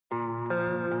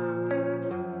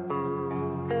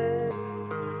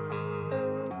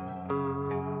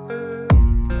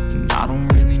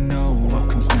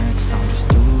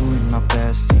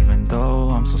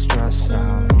stressed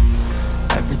out.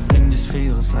 Everything just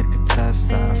feels like a test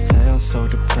that I fail, so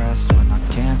depressed when I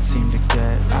can't seem to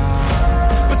get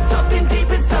out. But something deep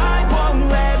inside won't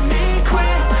let me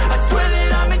quit. I swear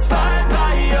that I'm inspired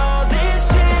by all this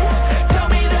shit. Tell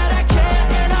me that I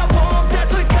can and I won't,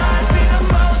 that's what guides me the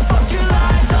most. Fuck your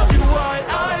lies, I'll do what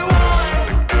I want.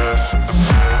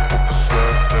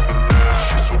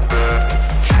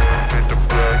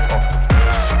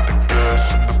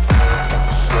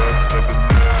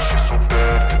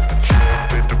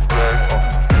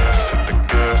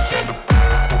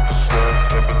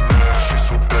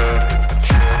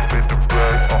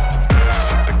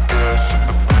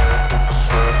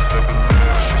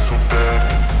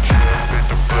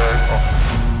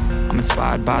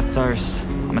 Inspired by thirst,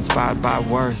 I'm inspired by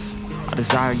worth. I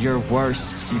desire your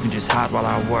worst, so you can just hide while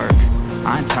I work.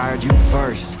 I ain't tired, you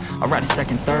first. I'll write a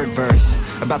second, third verse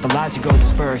about the lies you go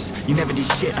disperse. You never did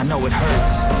shit, I know it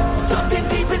hurts. Something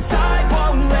deep inside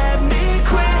won't let me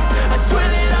quit. I swear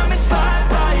that I'm inspired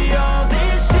by all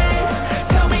this shit.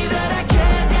 Tell me that I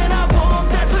can and I won't,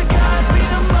 that's what guides me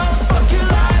the most. Fuck your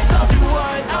lies, I'll do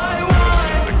what I want.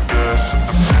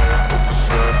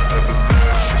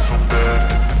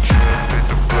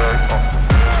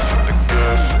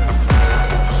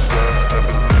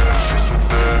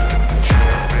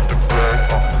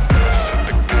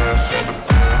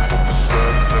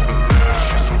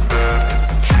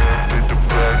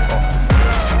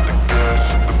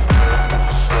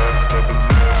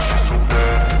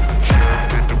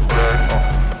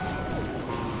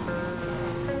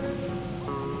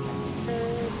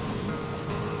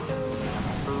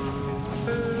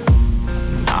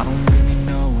 I don't really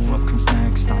know what comes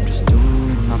next. I'm just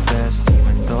doing my best,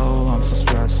 even though I'm so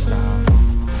stressed out.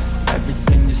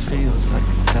 Everything just feels like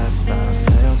a test that I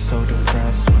fail, so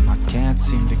depressed when I can't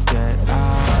seem to get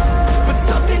out. But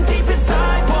something deep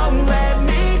inside won't let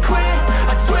me quit.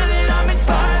 I swear that I'm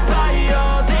inspired by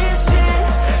all this shit.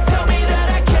 Tell me that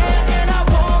I can and I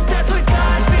won't, that's what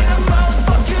guides me the most.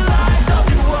 Fuck your lies, I'll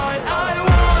do what I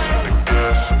want.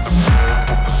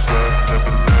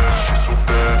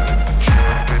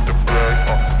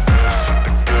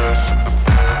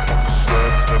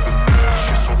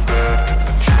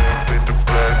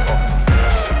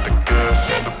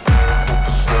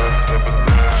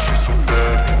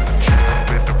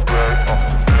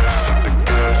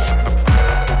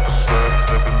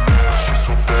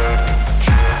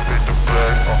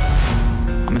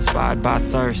 I'm inspired by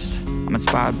thirst, I'm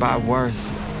inspired by worth.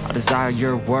 I desire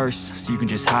your worst, so you can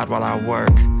just hide while I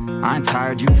work. I ain't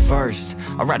tired, you first.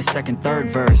 I'll write a second, third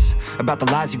verse about the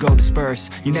lies you go disperse.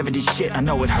 You never did shit, I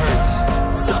know it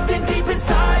hurts. Something deep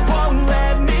inside won't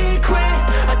let me quit.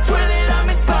 I swear that I'm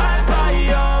inspired by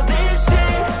all this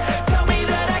shit. Tell me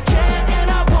that I can and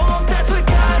I won't, that's what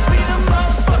guides me the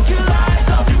most. Fuck your lies,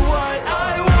 I'll do what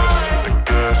I want.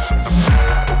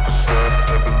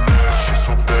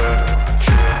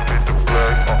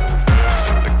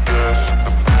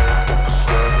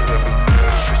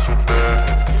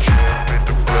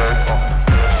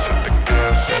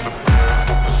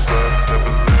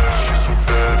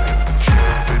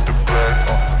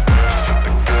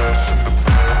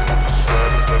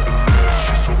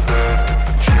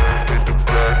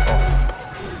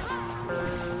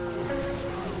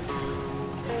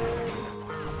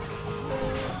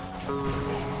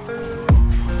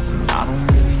 I don't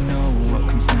really know what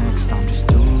comes next. I'm just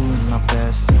doing my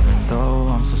best, even though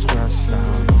I'm so stressed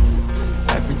out.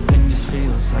 Everything just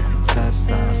feels like a test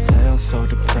that I fail, so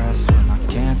depressed when I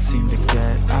can't seem to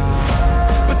get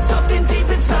out. But something deep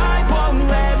inside won't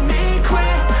let me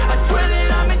quit. I swear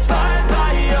that I'm inspired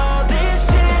by all this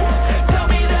shit. Tell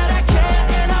me that I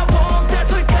can and I won't,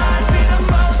 that's what guides me the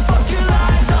most. Fuck your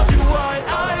lies, I'll do what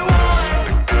I want.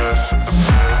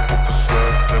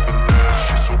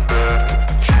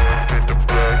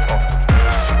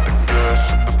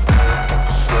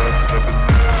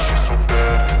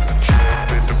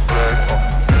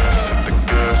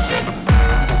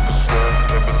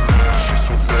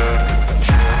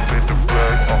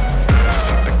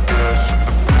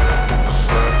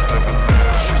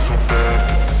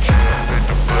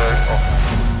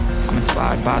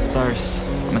 Inspired by thirst,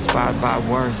 I'm inspired by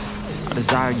worth. I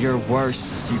desire your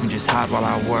worst, so you can just hide while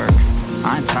I work.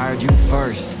 I ain't tired, you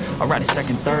first. I'll write a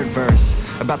second, third verse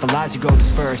about the lies you go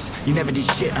disperse. You never did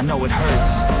shit, I know it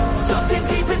hurts. Something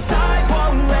deep